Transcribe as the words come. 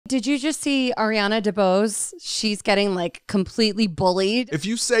Did you just see Ariana Debose? She's getting like completely bullied. If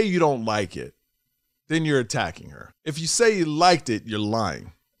you say you don't like it, then you're attacking her. If you say you liked it, you're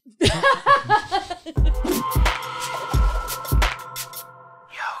lying.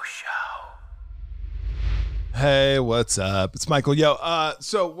 Hey, what's up? It's Michael.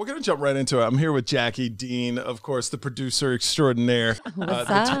 So we're going to jump right into it. I'm here with Jackie Dean, of course, the producer extraordinaire. What's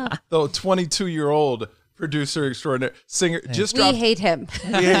up? The 22-year-old producer extraordinaire, singer. Just We hate him.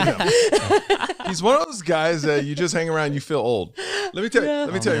 We hate him. He's one of those guys that you just hang around and you feel old. Let me tell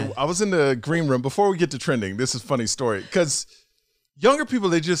you, I was in the green room before we get to trending. This is a funny story because younger people,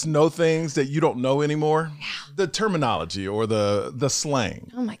 they just know things that you don't know anymore. Yeah. The terminology or the slang.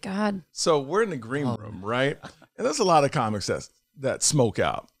 Oh my God. So we're in the green room, right? And there's a lot of comics that smoke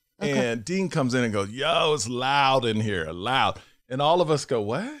out. Okay. And Dean comes in and goes, yo, it's loud in here, loud. And all of us go,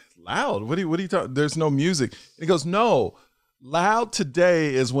 what? Loud? What are you talking? There's no music. And he goes, no, loud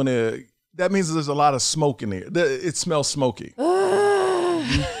today is when that means there's a lot of smoke in here. It smells smoky.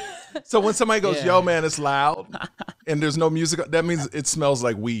 So when somebody goes, yo, man, it's loud and there's no music, that means it smells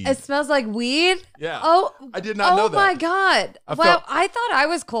like weed. It smells like weed? Yeah. Oh, I did not know that. Oh my God. I thought I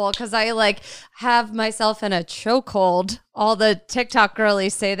was cool because I like have myself in a chokehold. All the TikTok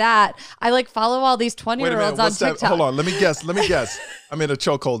girlies say that. I like follow all these 20-year-olds on TikTok. That? Hold on. Let me guess. I'm in a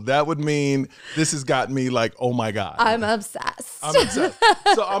chokehold. That would mean this has got me like, oh my God. I'm obsessed.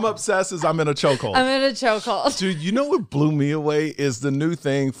 So I'm obsessed as I'm in a chokehold. I'm in a chokehold. Dude, you know what blew me away is the new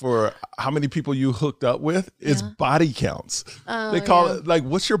thing for how many people you hooked up with is body counts. Oh, they call it like,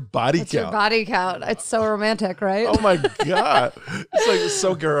 what's your body count? Your body count. It's so romantic, right? Oh my God. It's like,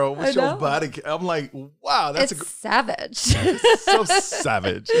 so girl, what's your body count? I'm like, wow, that's savage. It's so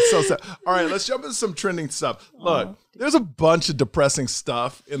savage. It's so savage. All right, let's jump into some trending stuff. Look, there's a bunch of depressing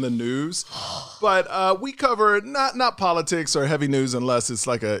stuff in the news, but we cover not politics or heavy news unless it's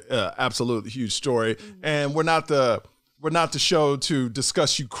like a absolute huge story. And we're not the show to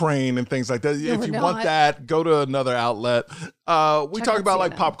discuss Ukraine and things like that. No, if you want that, go to another outlet. We talk about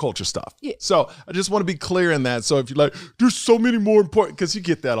like pop culture stuff. Yeah. So I just want to be clear in that. So if you're like, there's so many more important, because you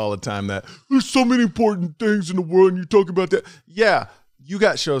get that all the time, that there's so many important things in the world and you talk about that. Yeah, you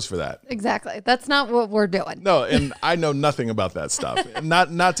got shows for that. Exactly. That's not what we're doing. No, and I know nothing about that stuff.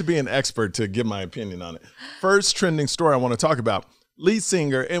 not to be an expert to give my opinion on it. First trending story I want to talk about, lead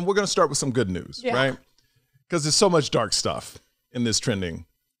singer, and we're going to start with some good news, right? Because there's so much dark stuff in this trending.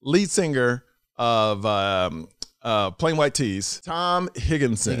 Lead singer of Plain White Tees, Tom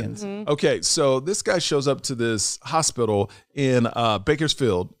Higginson. Mm-hmm. Okay, so this guy shows up to this hospital in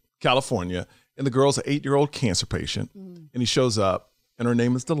Bakersfield, California, and the girl's an 8-year-old cancer patient. And he shows up, and her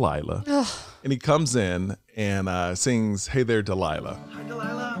name is Delilah. And he comes in and sings, "Hey There, Delilah." Hi,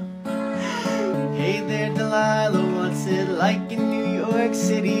 Delilah. Hey there, Delilah. What's it like in New York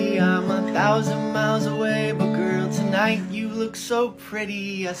City? I'm 1,000 miles away, but girl, tonight you look so pretty.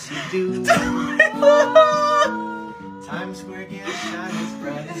 Yes, you do. Times Square can't shine as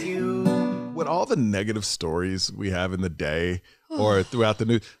bright as you. With all the negative stories we have in the day or throughout the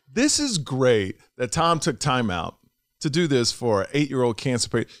news, this is great that Tom took time out to do this for an 8-year-old cancer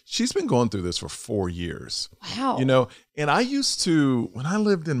patient. She's been going through this for 4 years. Wow. You know, and I used to, when I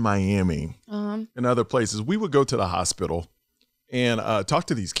lived in Miami and other places, we would go to the hospital and talk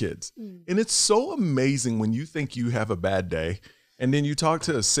to these kids. And it's so amazing when you think you have a bad day and then you talk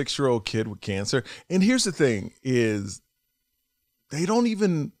to a 6-year-old kid with cancer. And here's the thing is they don't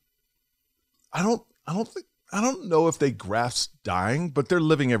even, I don't know if they grasp dying, but they're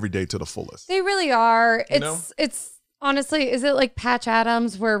living every day to the fullest. They really are. It's honestly, is it like Patch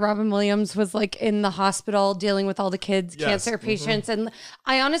Adams where Robin Williams was like in the hospital dealing with all the kids, cancer patients? And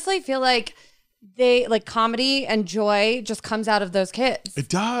I honestly feel like they like comedy and joy just comes out of those kids. It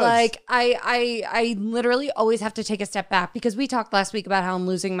does. Like I literally always have to take a step back because we talked last week about how I'm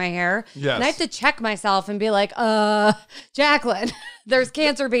losing my hair. Yes. And I have to check myself and be like, Jacqueline, there's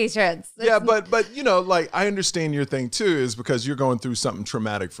cancer patients. Yeah, but you know, like I understand your thing too is because you're going through something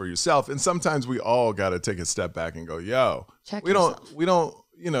traumatic for yourself. And sometimes we all got to take a step back and go, yo, we don't,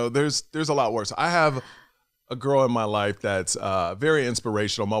 you know, there's a lot worse. I have a girl in my life that's very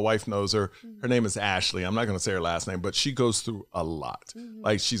inspirational. My wife knows her. Her name is Ashley. I'm not going to say her last name, but she goes through a lot.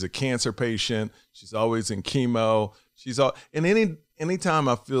 Like she's a cancer patient. She's always in chemo. And anytime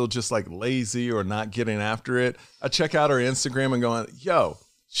I feel just like lazy or not getting after it, I check out her Instagram and going, yo,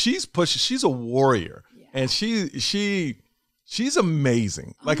 she's pushing. She's a warrior. Yeah. And she's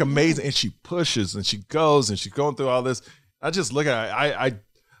amazing, like amazing. And she pushes and she goes and she's going through all this. I just look at her.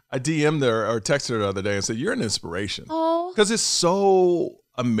 I DM'd her or texted her the other day and said, you're an inspiration. Oh. Because it's so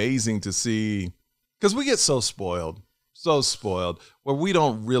amazing to see, because we get so spoiled so spoiled, where we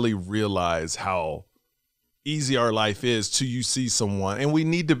don't really realize how easy our life is till you see someone, and we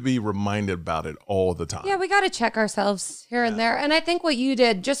need to be reminded about it all the time. Yeah, we got to check ourselves here and there. And I think what you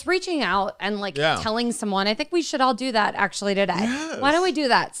did, just reaching out and like telling someone, I think we should all do that actually today. Yes. Why don't we do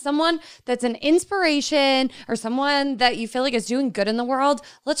that? Someone that's an inspiration or someone that you feel like is doing good in the world,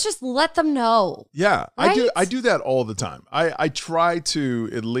 let's just let them know. Yeah, right? I do that all the time. I try to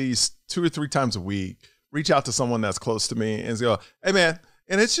at least 2 or 3 times a week reach out to someone that's close to me and say, hey man,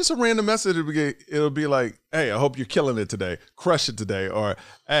 and it's just a random message. It'll be like, hey, I hope you're killing it today. Crush it today. Or,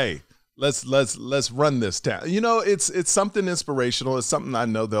 hey, let's run this town. You know, it's something inspirational. It's something I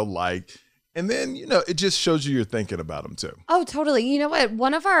know they'll like. And then, you know, it just shows you you're thinking about them too. Oh, totally. You know what?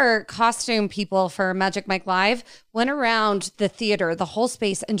 One of our costume people for Magic Mike Live went around the theater, the whole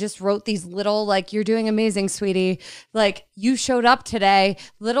space, and just wrote these little, like, you're doing amazing, sweetie. Like, you showed up today,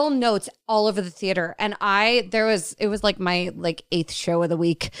 little notes all over the theater. And it was like my 8th show of the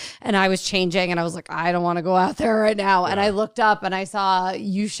week. And I was changing and I was like, I don't want to go out there right now. Yeah. And I looked up and I saw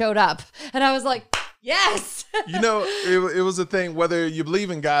you showed up and I was like, yes. You know, it was a thing, whether you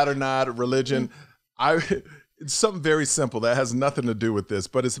believe in God or not, religion. It's something very simple that has nothing to do with this,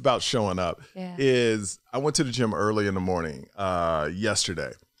 but it's about showing up. Yeah. I went to the gym early in the morning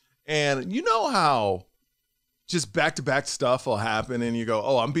yesterday. And you know how just back-to-back stuff will happen and you go,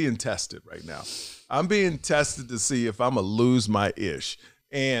 oh, I'm being tested right now. I'm being tested to see if I'm going to lose my ish.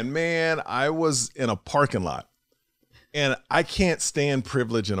 And man, I was in a parking lot. And I can't stand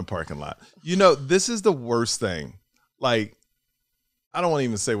privilege in a parking lot. You know, this is the worst thing. Like, I don't want to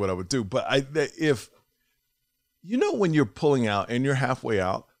even say what I would do, but if, you know, when you're pulling out and you're halfway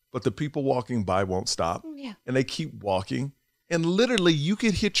out, but the people walking by won't stop and they keep walking and literally you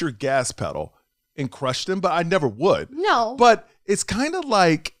could hit your gas pedal and crush them, but I never would. No. But it's kind of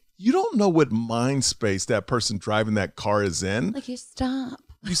like, you don't know what mind space that person driving that car is in. Like, you stop.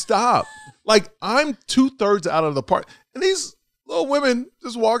 You stop. Like, I'm 2/3 out of the park. And these little women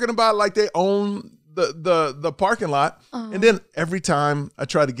just walking about like they own the parking lot. And then every time I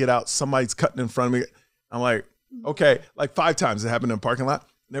try to get out, somebody's cutting in front of me. I'm like, okay, like 5 times it happened in the parking lot.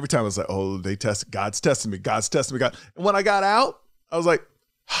 And every time I was like, oh, God's testing me. God's testing me. God. And when I got out, I was like,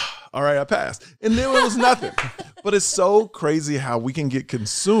 all right, I passed. And then it was nothing. But it's so crazy how we can get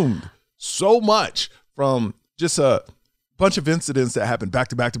consumed so much from just a bunch of incidents that happen back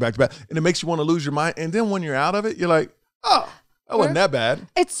to back to back to back. And it makes you want to lose your mind. And then when you're out of it, you're like, oh, that wasn't that bad.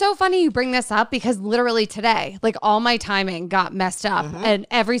 It's so funny you bring this up because literally today, like all my timing got messed up. And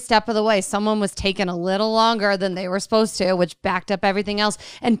every step of the way, someone was taking a little longer than they were supposed to, which backed up everything else.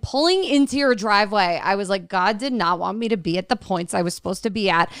 And pulling into your driveway, I was like, God did not want me to be at the points I was supposed to be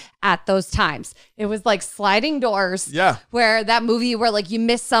at those times. It was like sliding doors. Yeah. Where that movie where like you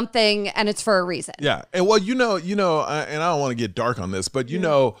miss something and it's for a reason. Yeah. And well, you know, and I don't want to get dark on this, but you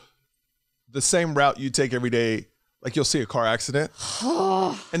know, the same route you take every day, like you'll see a car accident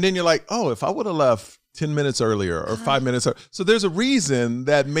and then you're like, oh, if I would have left 10 minutes earlier or 5 minutes. So there's a reason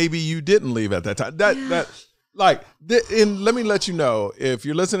that maybe you didn't leave at that time. And let me let you know, if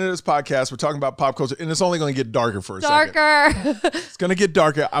you're listening to this podcast, we're talking about pop culture and it's only going to get darker for a second. It's going to get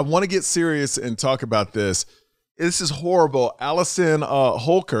darker. I want to get serious and talk about this. This is horrible. Allison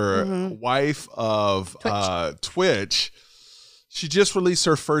Holker, wife of Twitch. She just released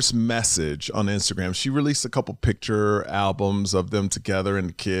her first message on Instagram. She released a couple picture albums of them together and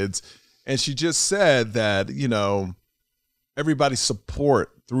the kids. And she just said that, you know, everybody's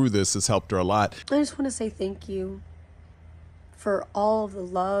support through this has helped her a lot. I just want to say thank you for all of the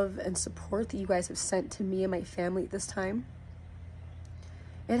love and support that you guys have sent to me and my family at this time.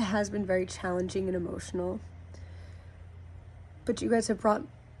 It has been very challenging and emotional. But you guys have brought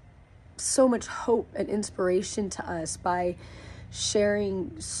so much hope and inspiration to us by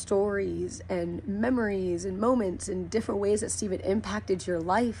sharing stories and memories and moments in different ways that Stephen impacted your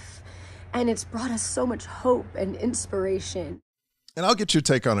life. And it's brought us so much hope and inspiration. And I'll get your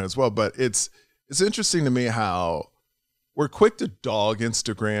take on it as well, but it's interesting to me how we're quick to dog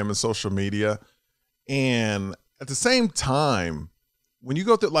Instagram and social media. And at the same time, when you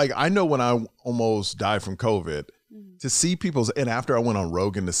go through, like, I know when I almost died from COVID, to see people's, and after I went on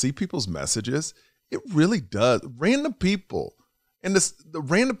Rogan, to see people's messages, it really does. Random people. And the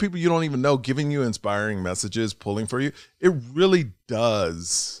random people you don't even know giving you inspiring messages, pulling for you, it really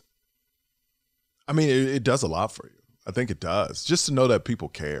does. I mean, it does a lot for you. I think it does. Just to know that people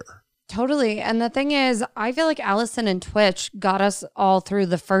care. Totally. And the thing is, I feel like Allison and Twitch got us all through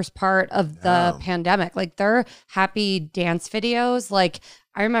the first part of the pandemic. Like their happy dance videos, like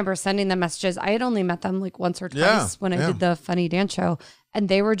I remember sending them messages. I had only met them like once or twice when I did the funny dance show. And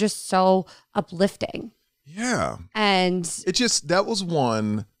they were just so uplifting. Yeah. And that was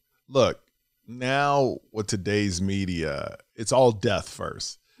one. Look, now with today's media, it's all death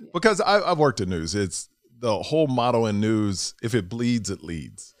first. Because I've worked in news. It's the whole motto in news, if it bleeds, it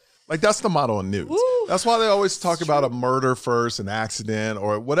leads. Like, that's the motto in news. Ooh, that's why they always talk about a murder first, an accident,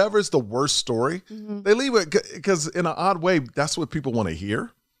 or whatever is the worst story. They leave it because in an odd way, that's what people want to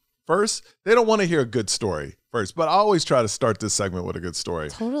hear first. They don't want to hear a good story first. But I always try to start this segment with a good story.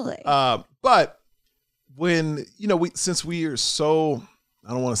 Totally. But when, since we are so,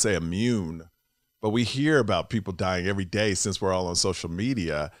 I don't want to say immune, but we hear about people dying every day since we're all on social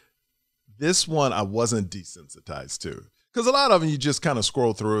media. This one I wasn't desensitized to. Because a lot of them you just kind of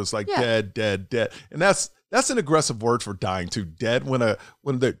scroll through. It's like dead, dead, dead. And that's an aggressive word for dying too. Dead when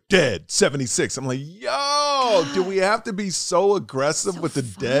they're dead, 76. I'm like, yo, do we have to be so aggressive with the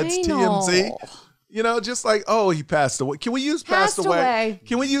deads TMZ? Just like, oh, he passed away. Can we use passed away?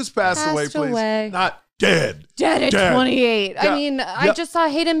 Can we use passed away, please? Not dead. Dead at 28. Yeah. I mean, I just saw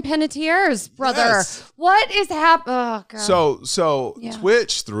Hayden Panettiere's brother. Yes. What is happening? Oh, God. So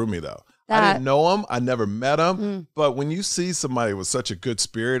Twitch threw me, though. I didn't know him. I never met him. But when you see somebody with such a good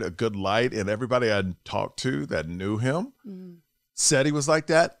spirit, a good light, and everybody I talked to that knew him said he was like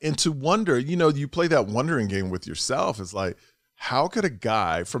that. And to wonder, you play that wondering game with yourself. It's like, how could a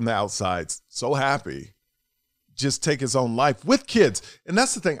guy from the outside, so happy, just take his own life with kids? And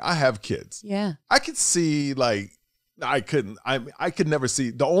that's the thing. I have kids. Yeah. I could see, I could never see.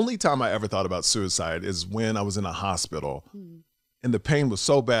 The only time I ever thought about suicide is when I was in a hospital. And the pain was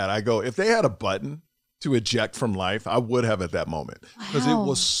so bad. I go, if they had a button to eject from life, I would have at that moment. Because it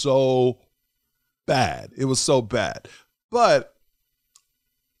was so bad. It was so bad. But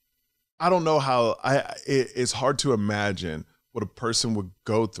I don't know how, it's hard to imagine what a person would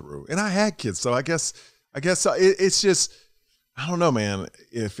go through. And I had kids, so I guess it's just, I don't know, man,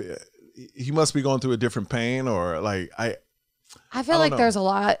 if he must be going through a different pain or I feel like there's a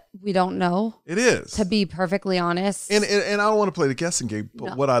lot we don't know. It is. To be perfectly honest. And I don't want to play the guessing game,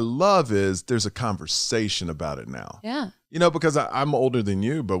 but what I love is there's a conversation about it now. Yeah. Because I'm older than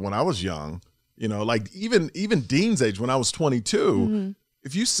you, but when I was young, even Dean's age, when I was 22,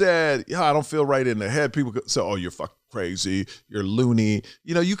 if you said, I don't feel right in the head, people could say, oh, you're fucking crazy, you're loony.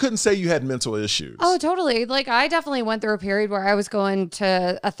 You couldn't say you had mental issues. Oh, totally. I definitely went through a period where I was going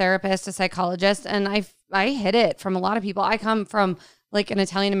to a therapist, a psychologist, and I hid it from a lot of people. I come from an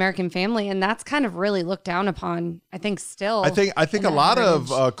Italian-American family, and that's kind of really looked down upon, I think, still. I think a lot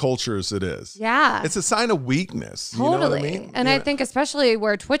of cultures it is. Yeah. It's a sign of weakness. Totally. You know what I mean? And I think especially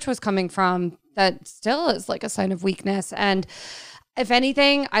where Twitch was coming from, that still is a sign of weakness. And if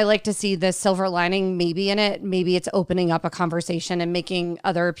anything, I like to see the silver lining maybe in it. Maybe it's opening up a conversation and making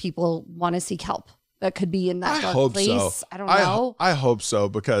other people want to seek help that could be in that dark place. So. I don't know. I hope so,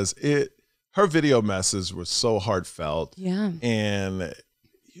 because her video message was so heartfelt. Yeah. And,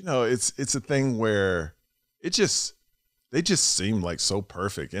 it's a thing where they just seem like so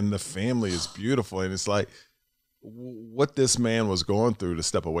perfect, and the family is beautiful. And it's like, what this man was going through to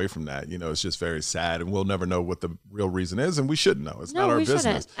step away from that, it's just very sad, and we'll never know what the real reason is, and we shouldn't know. It's not our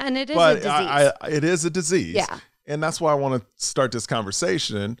business. And it is a disease. It is a disease. Yeah. And that's why I want to start this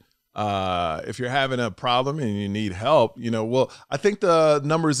conversation. If you're having a problem and you need help, I think the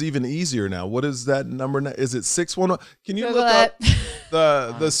number is even easier now. What is that number? Is it 611? Can you Google look up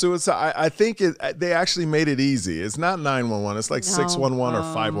the suicide? I think they actually made it easy. It's not 911. It's 611 or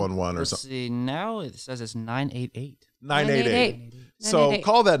 511 or something. See, now it says it's 988. 988. So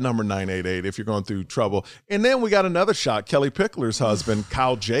call that number 988 if you're going through trouble. And then we got another shot. Kelly Pickler's husband,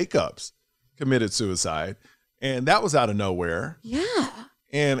 Kyle Jacobs, committed suicide, and that was out of nowhere. Yeah.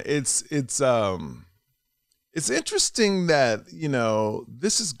 And it's interesting that,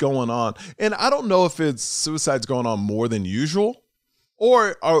 this is going on. And I don't know if suicide's going on more than usual,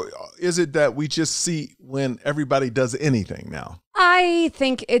 or is it that we just see when everybody does anything now? I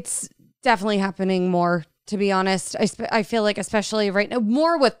think it's definitely happening more, to be honest. I feel like, especially right now,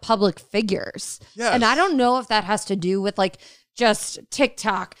 more with public figures. Yes. And I don't know if that has to do with just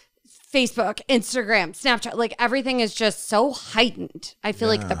TikTok, Facebook, Instagram, Snapchat, everything is just so heightened. I feel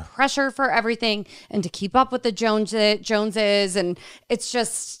like the pressure for everything and to keep up with the Joneses, and it's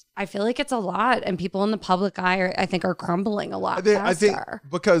just, I feel like it's a lot, and people in the public eye I think are crumbling a lot faster. I think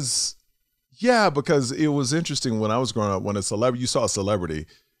because it was interesting when I was growing up, when you saw a celebrity,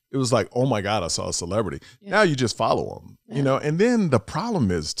 it was like, oh my God, I saw a celebrity. Yeah. Now you just follow them, and then the problem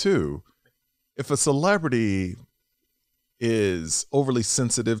is too, if a celebrity is overly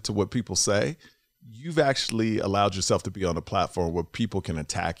sensitive to what people say, you've actually allowed yourself to be on a platform where people can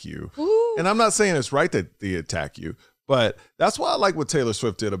attack you. Ooh. And I'm not saying it's right that they attack you, But that's why I like what Taylor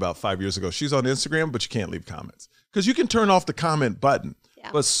Swift did about 5 years ago. She's on Instagram, but you can't leave comments because you can turn off the comment button.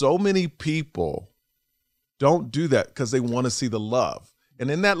 Yeah. But so many people don't do that because they want to see the love.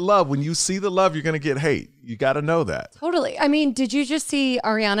 And in that love, when you see the love, you're going to get hate. You got to know that. Totally. I mean, did you just see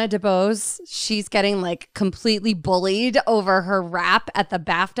Ariana Debose? She's getting like completely bullied over her rap at the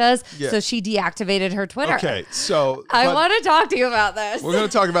BAFTAs. Yeah. So she deactivated her Twitter. Okay. So I want to talk to you about this. We're going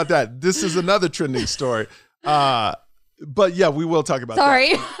to talk about that. This is another trending story. But yeah, we will talk about that.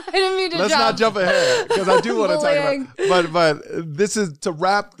 Sorry. I didn't mean to Let's not jump ahead because I do want to talk about but this is to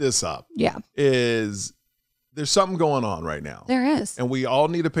wrap this up. Yeah. There's something going on right now. There is. And we all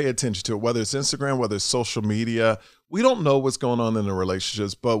need to pay attention to it, whether it's Instagram, whether it's social media. We don't know what's going on in the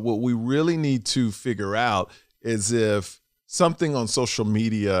relationships, but what we really need to figure out is if something on social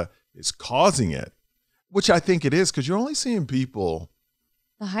media is causing it, which I think it is, because you're only seeing people.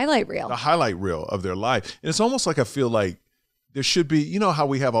 The highlight reel of their life. And it's almost like I feel like there should be, you know how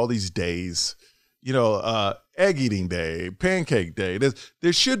we have all these days, egg eating day, pancake day.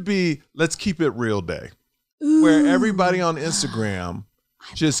 There should be, let's keep it real day. Ooh. Where everybody on Instagram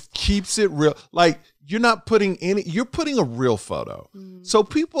just keeps it real. Like you're putting a real photo. Mm. So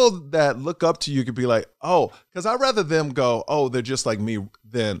people that look up to you could be like, oh, because I'd rather them go, oh, they're just like me,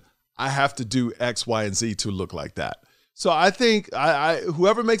 than I have to do X, Y, and Z to look like that. So I think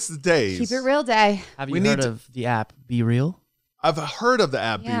whoever makes the days. Keep it real day. Have you heard of the app Be Real? I've heard of the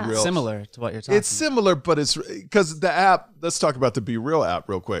app Be Real. Similar to what you're talking about. It's similar, but it's because the app, let's talk about the Be Real app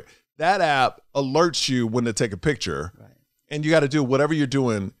real quick. That app alerts you when to take a picture, right. And you got to do whatever you're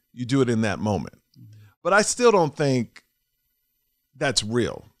doing, you do it in that moment. Mm-hmm. But I still don't think that's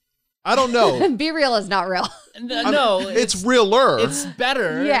real. I don't know. Be Real is not real. No, it's realer. It's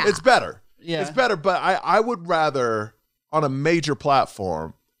better. Yeah. It's better. Yeah. It's better, but I would rather on a major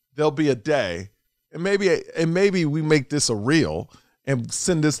platform, there'll be a day, and maybe we make this a reel and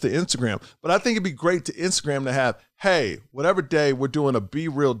send this to Instagram. But I think it'd be great to Instagram to have, hey, whatever day we're doing a Be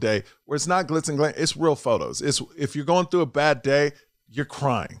Real day where it's not glitz and glam, it's real photos. It's if you're going through a bad day, you're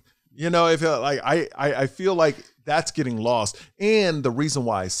crying. If like I feel like that's getting lost. And the reason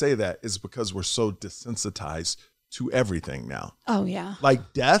why I say that is because we're so desensitized to everything now. Oh yeah.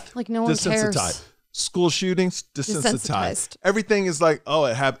 Like death, like no one desensitized. Cares. School shootings, desensitized. Everything is like, oh,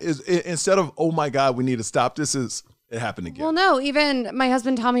 it happened. Instead of, oh my God, we need to stop. It happened again. Well, no, even my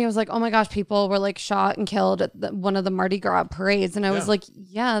husband Tommy was like, oh my gosh, people were like shot and killed at one of the Mardi Gras parades. And I was like,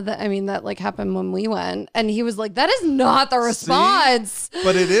 yeah, that like happened when we went. And he was like, that is not the response. See?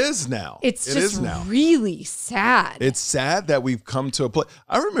 But it is now. It's just really sad. It's sad that we've come to a place.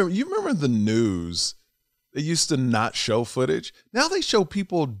 You remember the news? They used to not show footage. Now they show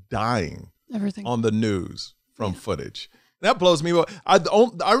people dying. Everything on the news from footage. That blows me away. I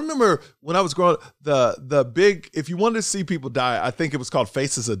remember when I was growing up, the big, if you wanted to see people die, I think it was called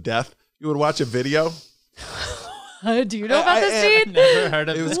Faces of Death. You would watch a video. Do you know about this, dude? I've never heard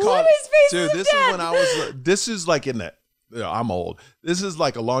of it. Was what called, is Faces dude, of this Death? is when I was, this is like I'm old. This is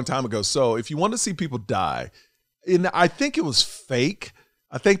like a long time ago. So if you want to see people die, and I think it was fake.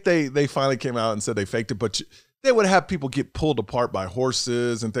 I think they finally came out and said they faked it, but they would have people get pulled apart by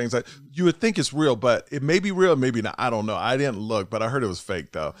horses and things like. You would think it's real, but it may be real, maybe not. I don't know. I didn't look, but I heard it was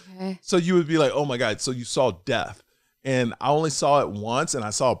fake though. Okay. So you would be like, "Oh my God!" So you saw death, and I only saw it once, and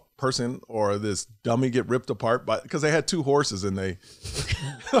I saw a person or this dummy get ripped apart because they had two horses and they.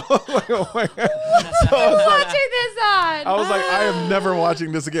 Oh my God! So watching this on. I was like, I am never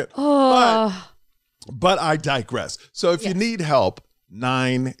watching this again. Oh. But I digress. So if you need help.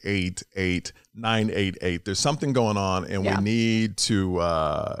 988-988. There's something going on, and we need to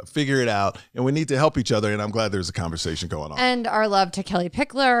figure it out, and we need to help each other. And I'm glad there's a conversation going on. And our love to Kelly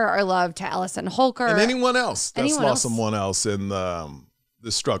Pickler, our love to Allison Holker, and anyone else that's lost someone else in the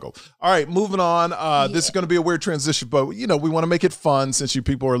struggle. All right, moving on. This is going to be a weird transition, but we want to make it fun since you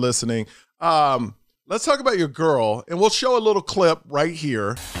people are listening. Let's talk about your girl, and we'll show a little clip right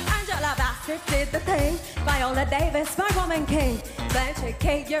here. Did the thing. Viola Davis, my woman king. Blanche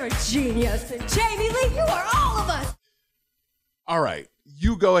Kate, you're a genius. And Jamie Lee, you are all of us. All right,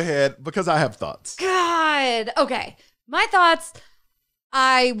 you go ahead because I have thoughts. God. Okay. My thoughts.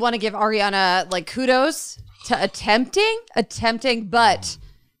 I want to give Ariana kudos to attempting, but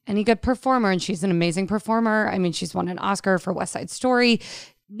any good performer, and she's an amazing performer. I mean, she's won an Oscar for West Side Story.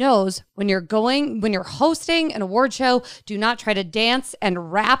 Knows when you're hosting an award show, do not try to dance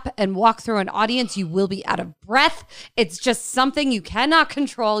and rap and walk through an audience. You will be out of breath. It's just something you cannot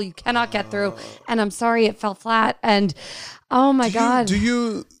control. You cannot get through. And I'm sorry it fell flat. And oh my God.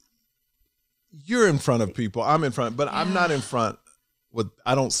 You're in front of people. I'm in front, but I'm not in front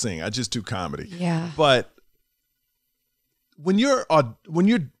I don't sing. I just do comedy. Yeah. But when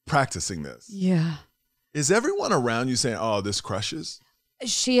you're practicing this, yeah, is everyone around you saying, "Oh, this crushes"?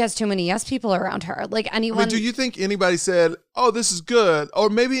 She has too many yes people around her. Like anyone. I mean, do you think anybody said, "Oh, this is good,"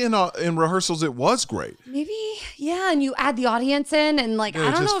 or maybe in rehearsals it was great? Maybe, yeah. And you add the audience in, and like I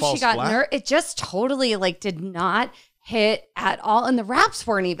don't know if she got nervous. It just totally like did not hit at all, and the raps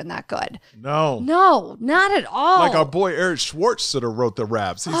weren't even that good. No, not at all. Like our boy Eric Schwartz sort of wrote the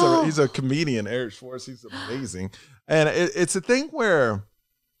raps. He's a comedian, Eric Schwartz. He's amazing, and it's a thing where,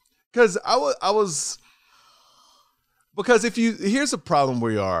 because I was. Because here's a problem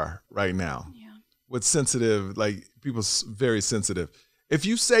we are right now with sensitive, like people's very sensitive. If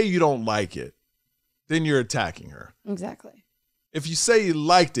you say you don't like it, then you're attacking her. Exactly. If you say you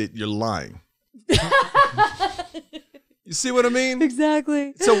liked it, you're lying. You see what I mean?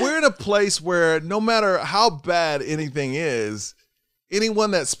 Exactly. So we're in a place where no matter how bad anything is,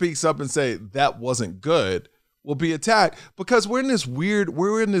 anyone that speaks up and say that wasn't good will be attacked, because we're in this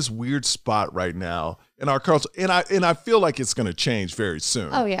weird spot right now in our culture, and I feel like it's going to change very soon.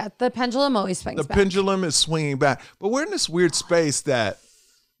 Oh yeah, the pendulum always swings back. The pendulum is swinging back, but we're in this weird space that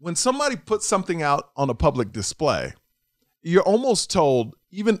when somebody puts something out on a public display, you're almost told,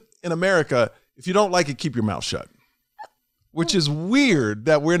 even in America, if you don't like it, keep your mouth shut. Which is weird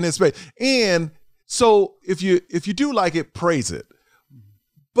that we're in this space. And so if you do like it, praise it.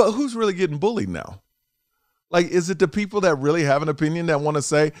 But who's really getting bullied now? Like, is it the people that really have an opinion that want to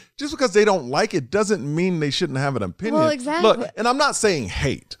say, just because they don't like it doesn't mean they shouldn't have an opinion? Well, exactly. Look, and I'm not saying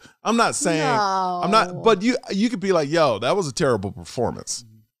hate. I'm not saying, I'm not, but you could be like, yo, that was a terrible performance.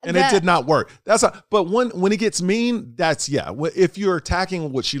 And it did not work. But when it gets mean, if you're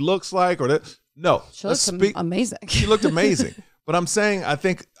attacking what she looks like or that, no. She looks amazing. She looked amazing. But I'm saying, I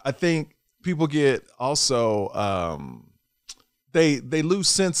think people get also, they lose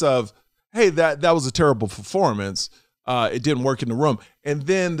sense of, hey, that was a terrible performance. It didn't work in the room. And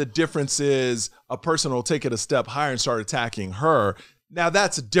then the difference is a person will take it a step higher and start attacking her. Now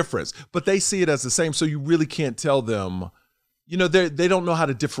that's a difference, but they see it as the same. So you really can't tell them, they don't know how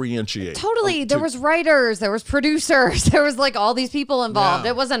to differentiate. Totally. There was writers, there was producers, there was like all these people involved.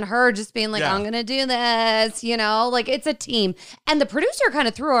 Yeah. It wasn't her just being like, I'm going to do this, like it's a team. And the producer kind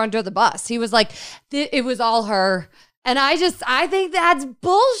of threw her under the bus. He was like, it was all her. And I think that's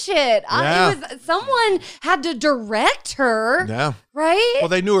bullshit. Someone had to direct her. Yeah. Right? Well,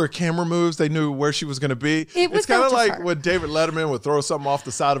 they knew her camera moves. They knew where she was going to be. It's kind of like when David Letterman would throw something off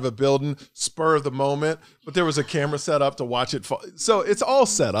the side of a building, spur of the moment, but there was a camera set up to watch it fall. So it's all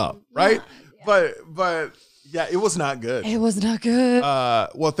set up, right? Yeah. But yeah, it was not good. It was not good.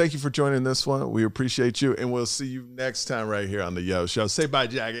 Well, thank you for joining this one. We appreciate you. And we'll see you next time right here on the Yo Show. Say bye,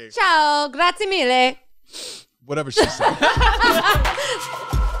 Jackie. Ciao. Grazie mille. Whatever she said.